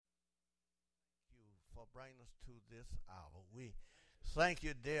for bringing us to this hour. We thank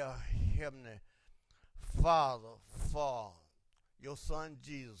you, dear Heavenly Father, for your Son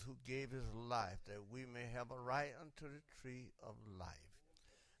Jesus, who gave his life that we may have a right unto the tree of life.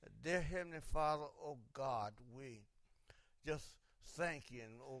 Dear Heavenly Father, oh God, we just thank you,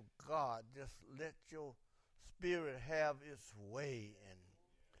 and oh God, just let your Spirit have its way. And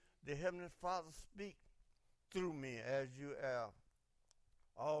the Heavenly Father, speak through me as you have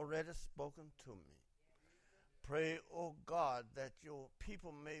already spoken to me. Pray, oh God, that your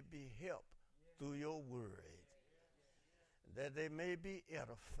people may be helped through your word, that they may be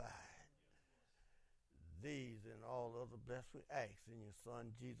edified. These and all other blessed we ask in your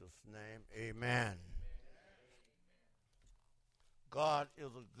Son Jesus' name. Amen. God is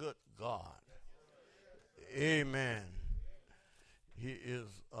a good God. Amen. He is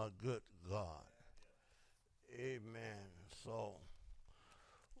a good God. Amen. So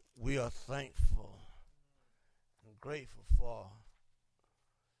we are thankful and grateful for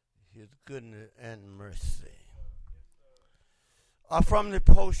his goodness and mercy. From the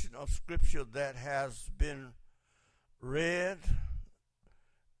portion of scripture that has been read,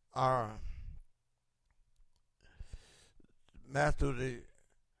 our Matthew the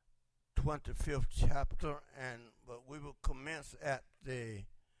 25th chapter, but we will commence at the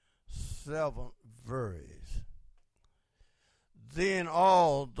 7th verse. Then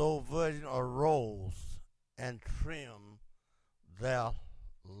all those virgins arose and trimmed their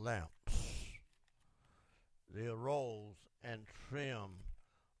lamps. They arose and trimmed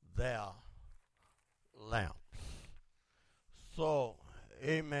their lamps. So,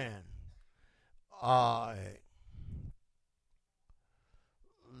 amen.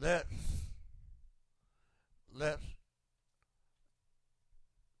 Let's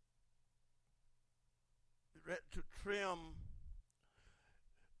to trim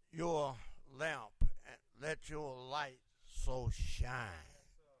your lamp and let your light so shine.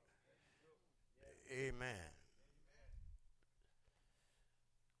 Amen.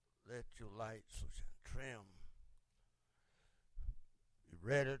 Let your light so shine. Trim. Be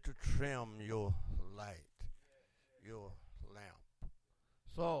ready to trim your light, your lamp.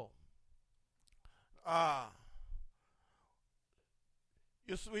 So,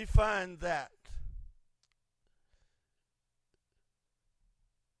 we find that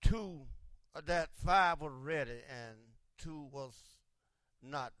five were ready and two was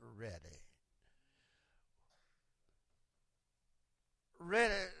not ready.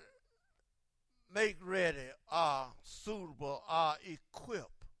 Ready, make ready, are suitable, are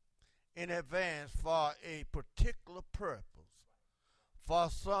equipped in advance for a particular purpose, for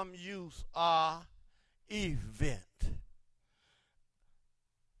some use or event.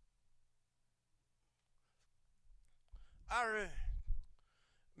 I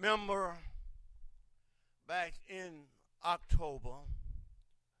remember back in October,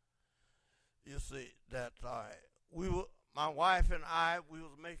 you see, that my wife and I, we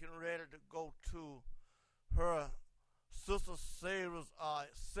was making ready to go to her sister Sarah's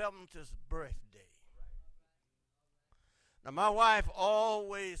 70th birthday. Now, my wife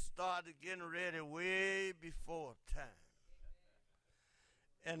always started getting ready way before time.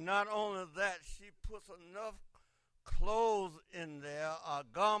 And not only that, she puts enough clothes in there,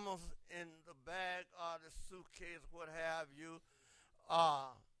 garments in the bag or the suitcase, what have you,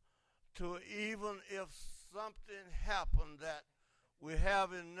 to even if something happened that we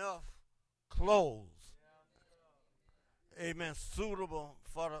have enough clothes, amen, suitable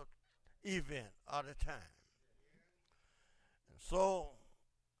for the event or the time. And so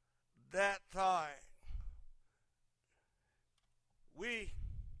that time we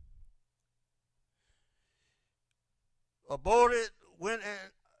went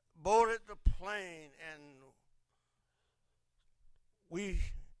and boarded the plane, and we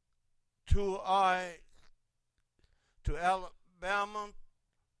to Alabama,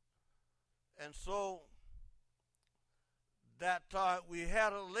 and so that we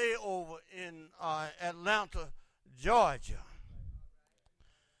had a layover in Atlanta, Georgia.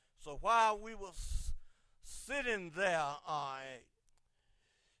 So while we were sitting there,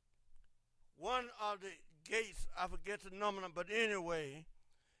 one of the gates, I forget the number, but anyway,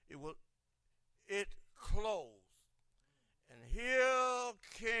 it closed. And here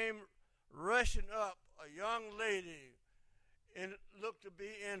came rushing up a young lady, and looked to be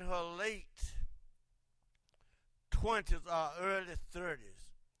in her late 20s or early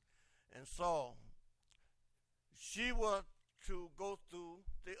 30s. And so she was to go through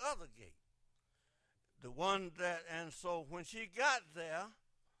the other gate, the one that, and so when she got there,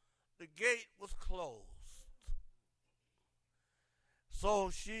 the gate was closed.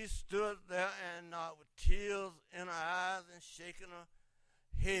 So she stood there and with tears in her eyes and shaking her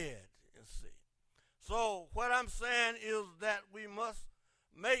head, you see. So what I'm saying is that we must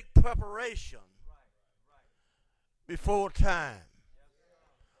make preparation before time.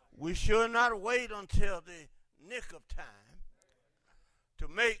 We should not wait until the nick of time to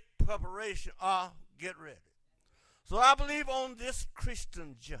make preparation or get ready. So I believe on this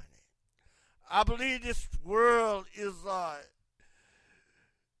Christian journey, I believe this world is a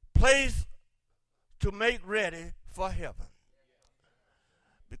place to make ready for heaven.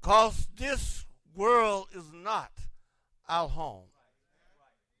 Because this world is not our home.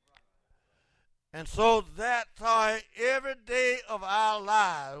 And so that every day of our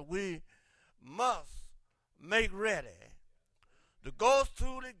lives we must make ready to go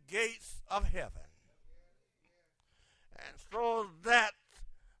through the gates of heaven. And so that,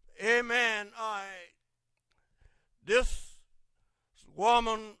 amen, this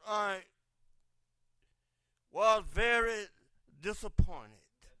woman was very disappointed.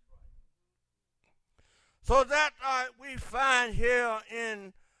 So that we find here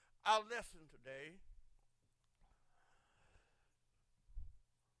in our lesson today,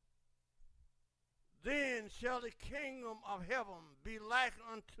 then shall the kingdom of heaven be like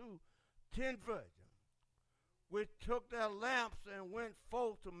unto 10 virgins, which took their lamps and went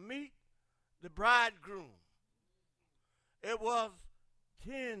forth to meet the bridegroom. It was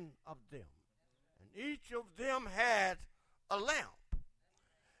 10 of them, and each of them had a lamp,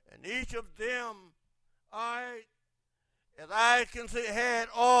 and each of them, as I can say, had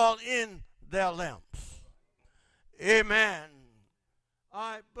oil in their lamps. Amen.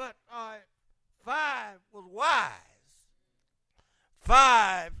 But 5 was wise.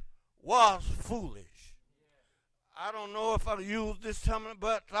 5 was foolish. I don't know if I'll use this term,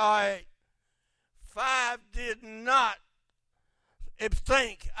 but 5 did not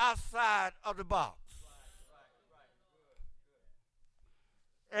think outside of the box.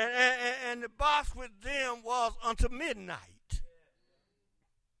 And the box with them was unto midnight.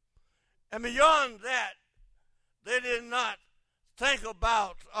 And beyond that, they did not think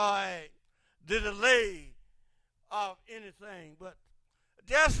about the delay of anything, but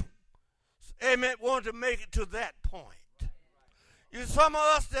just, amen, want to make it to that point. Some of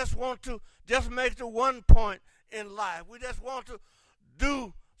us just want to just make it to one point in life. We just want to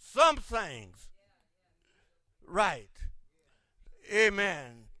do some things right.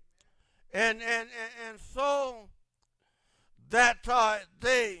 Amen. And so that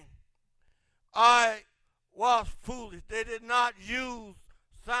they was foolish. They did not use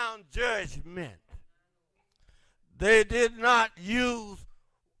sound judgment. They did not use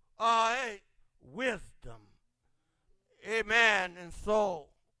wisdom. Amen. And so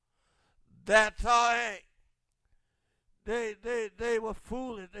that they were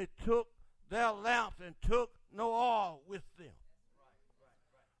foolish. They took their lamps and took no oil with them.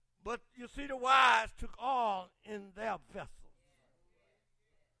 But you see, the wise took oil in their vessels.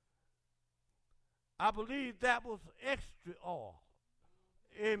 I believe that was extra oil.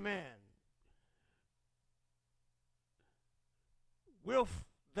 Amen. With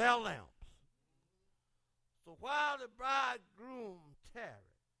their lamps. So while the bridegroom tarried,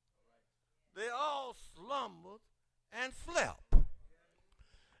 they all slumbered and slept.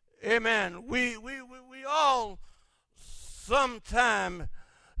 Amen. We all sometime,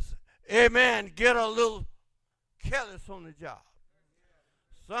 amen, get a little careless on the job.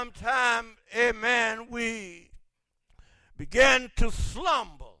 Sometime, amen, we begin to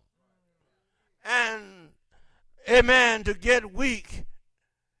slumber and, amen, to get weak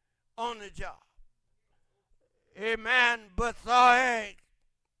on the job. Amen. But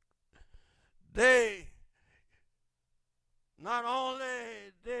they not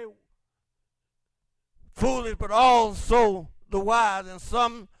only they foolish, but also the wise. And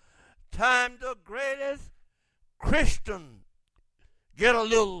sometimes the greatest Christian get a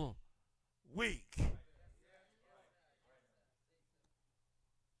little weak.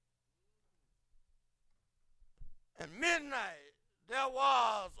 At midnight, there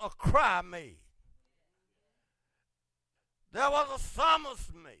was a cry made. There was a summons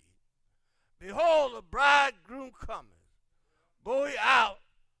made. Behold, the bridegroom cometh. Go ye out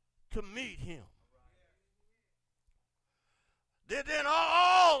to meet him. Then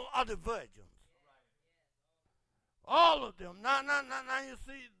all of the virgins, all of them. Now you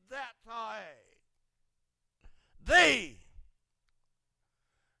see that they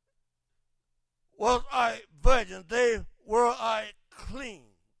was a virgin. They were a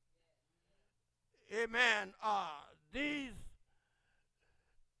clean. Amen. These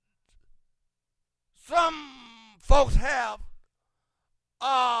some folks have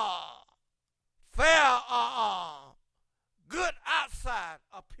fair good outside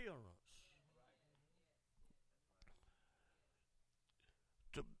appearance.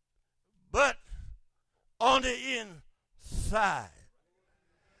 But on the inside,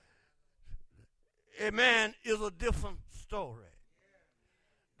 amen, is a different story.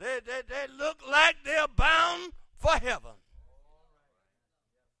 They look like they're bound for heaven.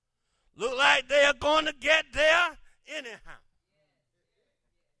 Look like they're going to get there anyhow.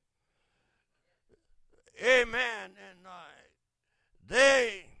 Amen. And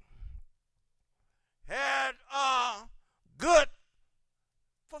they had a good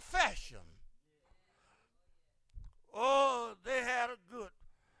profession. Oh, they had a good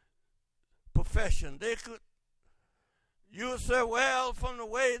profession. They could, you would say, well, from the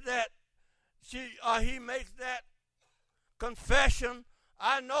way that she or he makes that confession,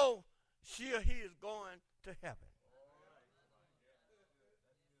 I know she or he is going to heaven.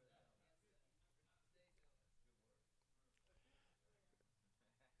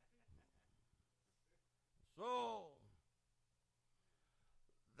 So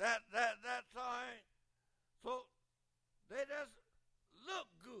that's all right. So they just look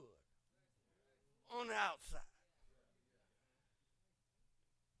good on the outside.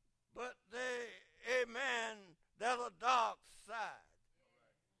 But they, amen, there's a dark side.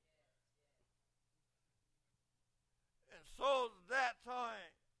 And so that time,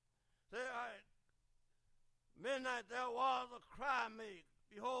 midnight there was a cry made.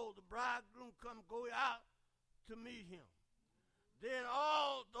 Behold, the bridegroom come go out to meet him. Then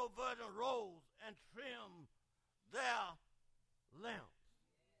all the virgins rose and trimmed their lamps.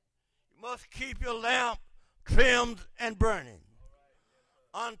 You must keep your lamp trimmed and burning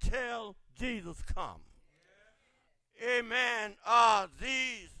until Jesus comes. Amen.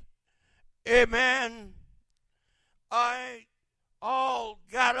 These, amen, I all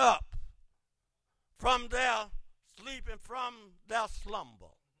got up from their sleep and from their slumber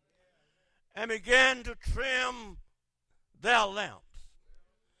and began to trim their lamps.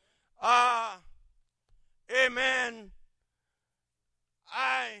 Amen.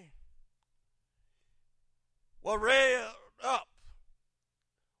 I was raised up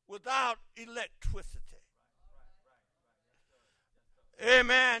without electricity.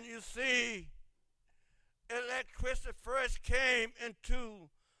 Amen. You see, electricity first came into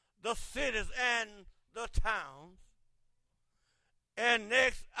the cities and the towns, and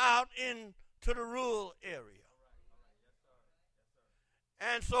next out into the rural area.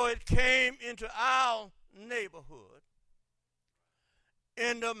 And so it came into our neighborhood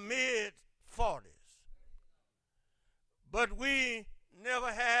in the mid-40s. But we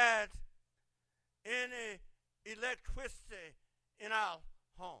never had any electricity in our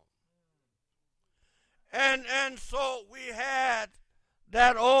home. And so we had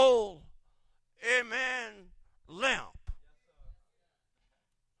that old, amen, lamp.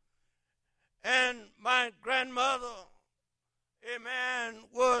 And my grandmother, amen,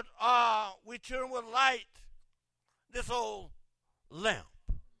 we children would light this old lamp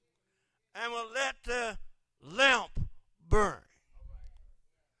and would let the lamp burn.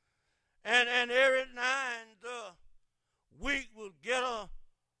 And every night the week would get a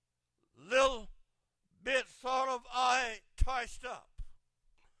little bit sort of touched up.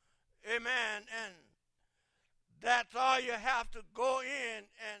 Amen. And that's all you have to go in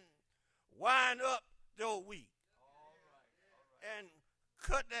and wind up the wheat. And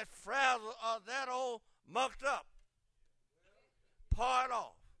cut that frazzle or that old mucked up part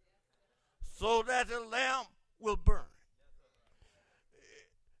off so that the lamp will burn.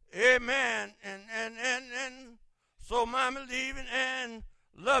 Amen. And so my believing and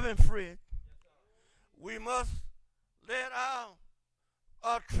loving Fred, we must let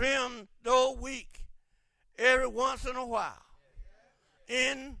our trim the week every once in a while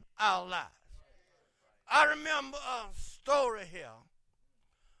in our lives. I remember a story here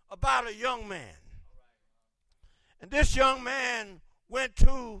about a young man. And this young man went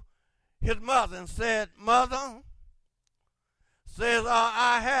to his mother and said, Mother, says,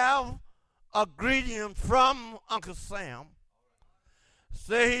 I have a greeting from Uncle Sam.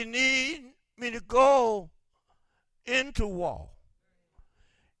 Say he need me to go into war.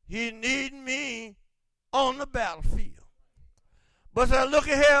 He need me on the battlefield. But say, look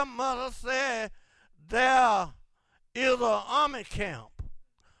at here, Mother, said, there is an army camp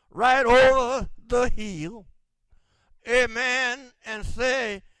right over the hill. Amen. And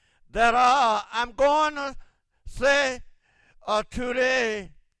say that I'm going to say to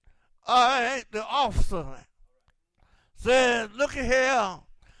the officer, said, look at here.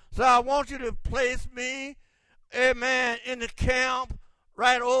 So I want you to place me, amen, in the camp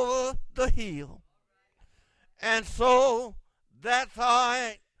right over the hill. And so that's all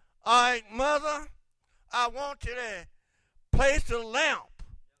right. All right, Mother, I want you to place the lamp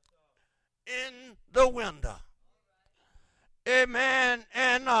in the window. Amen.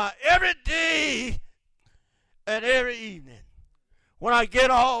 And every day and every evening, when I get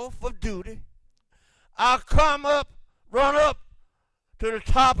off of duty, I'll come up, run up to the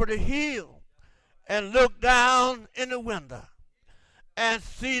top of the hill and look down in the window and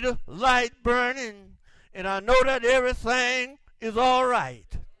see the light burning, and I know that everything is all right.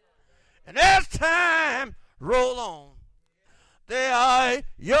 And as time roll on, there are a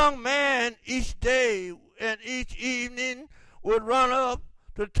young man each day and each evening would run up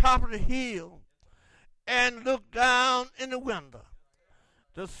to the top of the hill and look down in the window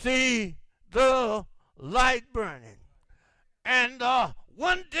to see the light burning. And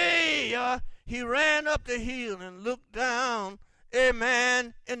one day he ran up the hill and looked down,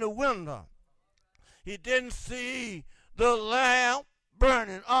 amen, in the window. He didn't see the lamp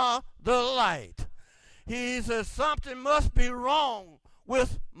burning or the light. He said, something must be wrong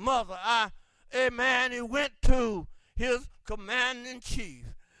with Mother. Amen. He went to his commanding chief.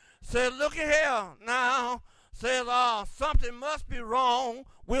 Said, look here now. Says, something must be wrong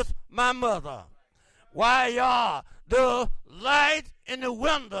with my mother. Why, the light in the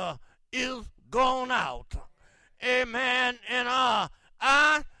window is gone out. Amen. And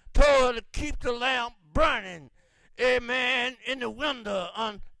I told her to keep the lamp burning, amen, in the window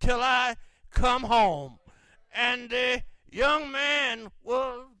until I come home. And the young man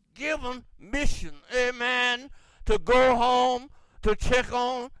was given mission, amen, to go home to check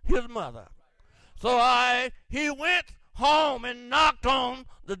on his mother. So he went home and knocked on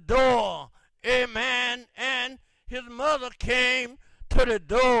the door, amen, and his mother came to the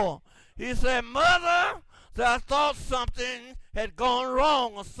door. He said, Mother, I thought something had gone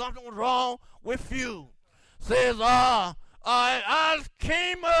wrong or something was wrong with you. Says, I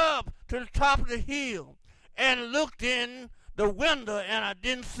came up to the top of the hill and looked in the window and I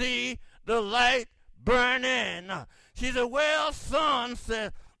didn't see the light burning. She said, well, son,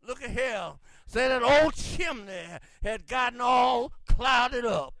 said, look at here. Said that old chimney had gotten all clouded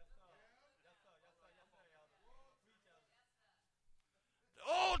up.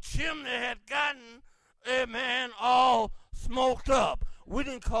 The old chimney had gotten, amen, all smoked up. We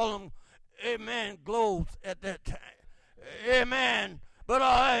didn't call them, amen, globes at that time. Amen. But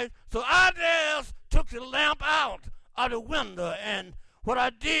all right, so I just took the lamp out of the window, and what I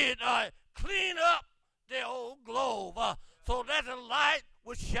did, I cleaned up the old globe so that the light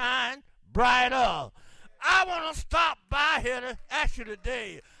would shine brighter. I want to stop by here to ask you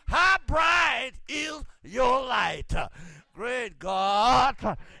today, how bright is your light? Great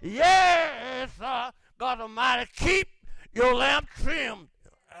God. Yes, God Almighty, keep your lamp trimmed,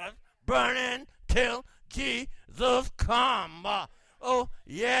 burning till Jesus come. Oh,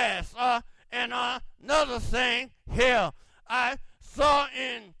 yes. And another thing here, I saw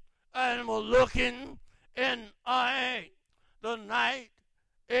and was looking in the night,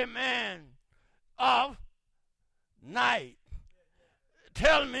 amen, of night.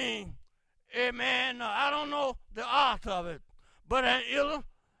 Tell me, amen, I don't know the art of it, but an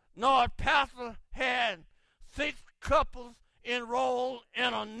Illinois pastor had 6 couples enrolled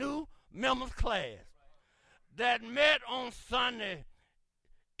in a new members class that met on Sunday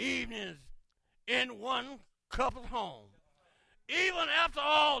evenings in one couple's home. Even after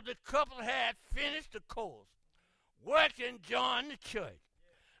all the couple had finished the course, worked and joined the church,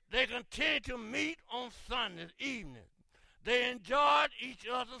 they continued to meet on Sunday evening. They enjoyed each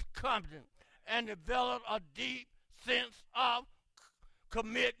other's company and developed a deep sense of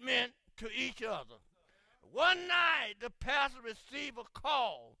commitment to each other. One night, the pastor received a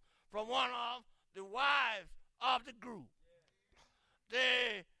call from one of the wives of the group.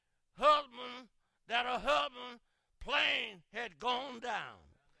 Her husband plane had gone down,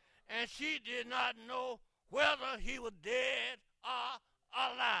 and she did not know whether he was dead or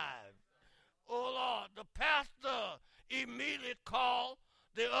alive. Oh Lord, the pastor immediately called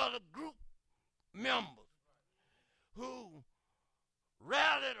the other group members who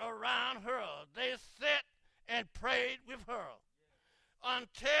rallied around her. They sat and prayed with her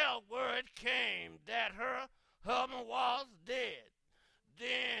until word came that her husband was dead.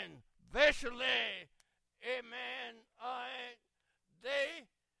 Then, virtually, amen, they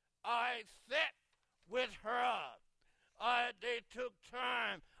sat with her. They took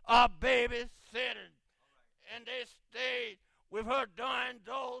time babysitting, and they stayed with her during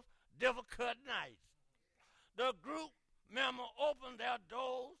those difficult nights. The group member opened their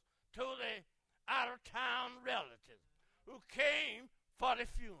doors to the out-of-town relatives who came for for the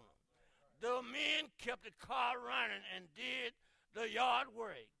funeral. The men kept the car running and did the yard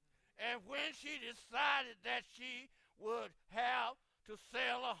work. And when she decided that she would have to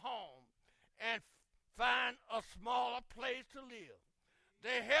sell a home and find a smaller place to live,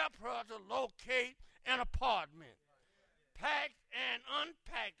 they helped her to locate an apartment, packed and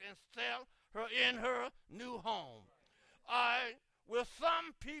unpacked, and settled her in her new home. With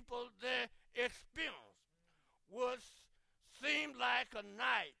some people, the experience would seem like a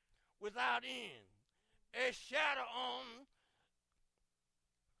night without end, a shadow on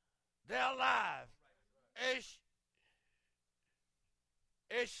their lives,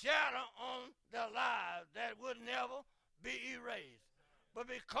 a shadow on their lives that would never be erased. But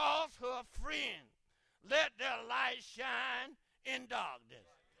because her friend let their light shine in darkness,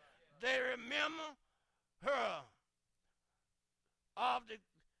 they remember her of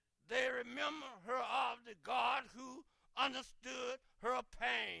the God who understood her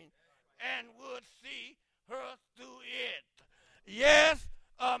pain and would see her through it. Yes,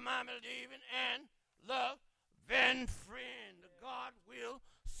 my believing and loving friend, God will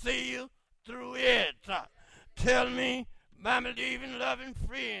see you through it. Tell me, my believing, loving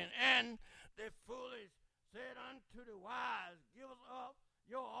friend, and the foolish said unto the wise, give us up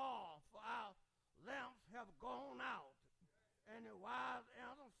your all, for our lamps have gone out. And the wise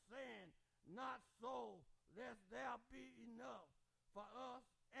answered, saying, not so, lest there be enough for us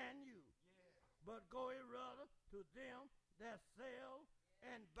and you. Yeah. But go ye rather to them that sell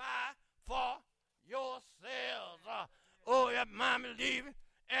and buy for yourselves. Yeah, my believing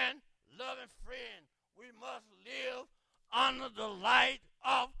and loving friend, we must live under the light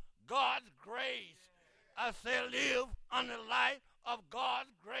of God's grace. I say live under the light of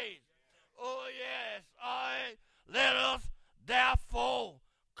God's grace. Oh, yes. All right. Let us therefore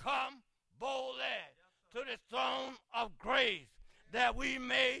come boldly to the throne of grace, that we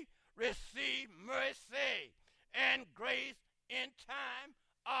may receive mercy and grace in time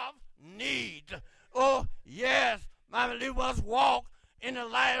of need. Oh, yes, my believers must walk in the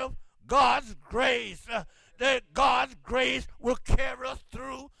light of God's grace. That God's grace will carry us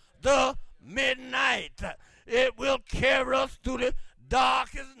through the midnight. It will carry us through the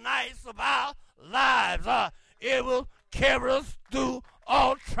darkest nights of our lives. It will carry us through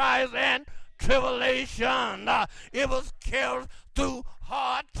all trials and tribulation. It will carry us through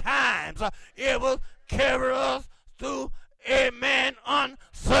hard times. It will carry us through, amen,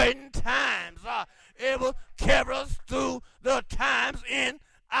 uncertain times. It will carry us through the times in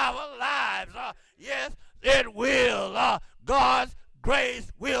our lives. Yes, it will. God's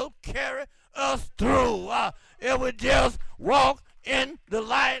grace will carry us through. It will just walk in the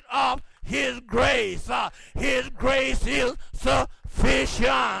light of His grace. His grace is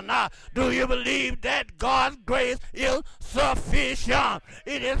sufficient. Do you believe that God's grace is sufficient?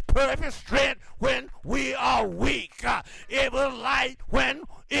 It is perfect strength when we are weak. It will light when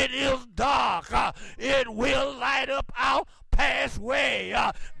it is dark. It will light up our pathway.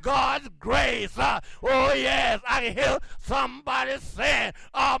 God's grace. Oh yes, I can hear somebody saying,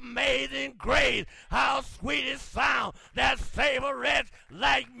 amazing grace, how sweet it sounds that save a wretch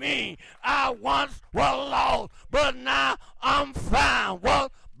like me. I once was lost, but now I'm found. Was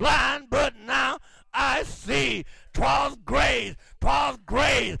blind, but now I see. 'Twas grace, 'twas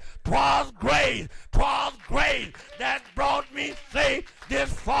grace, 'twas grace, 'twas grace that brought me safe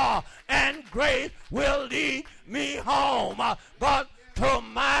this far, and grace will lead me home. But to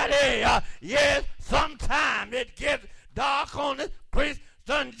mighty, yes, sometimes it gets dark on the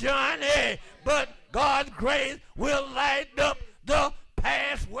Christian journey, but God's grace will light up the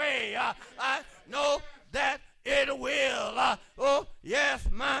pathway. I know that it will. Oh, yes,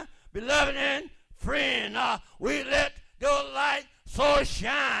 my beloved and friend, we let the light so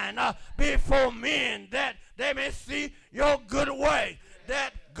shine before men that they may see your good work,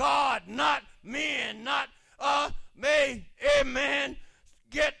 that God, not men, not may, amen,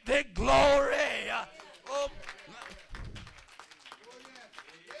 get the glory.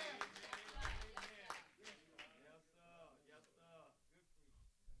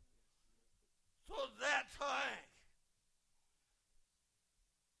 So that's right.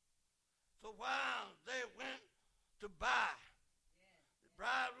 So while they went to buy, the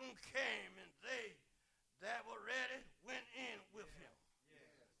bridegroom came, and they that were ready went in with him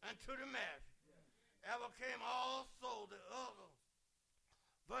unto the marriage. Ever came also the other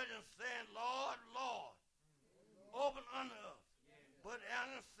virgins, saying, Lord, Lord, open unto us. But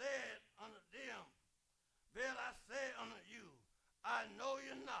Anna said unto them, Verily I say unto you, I know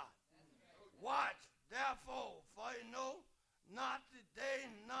you not. Watch therefore, for you know not the day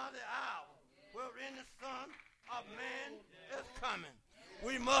nor the hour wherein the Son of Man is coming.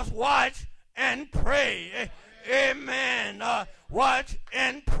 We must watch and pray. Amen. Watch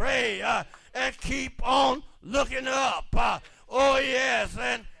and pray and keep on looking up. Oh, yes,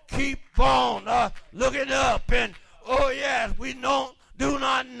 and keep on looking up. And, oh, yes, we do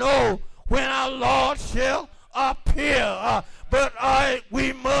not know when our Lord shall appear. But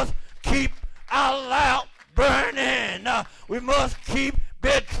we must keep our lamp burning. We must keep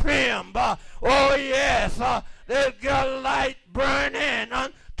bed trimmed. Oh, yes, there's got a light burning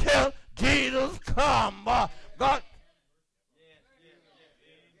until Jesus come.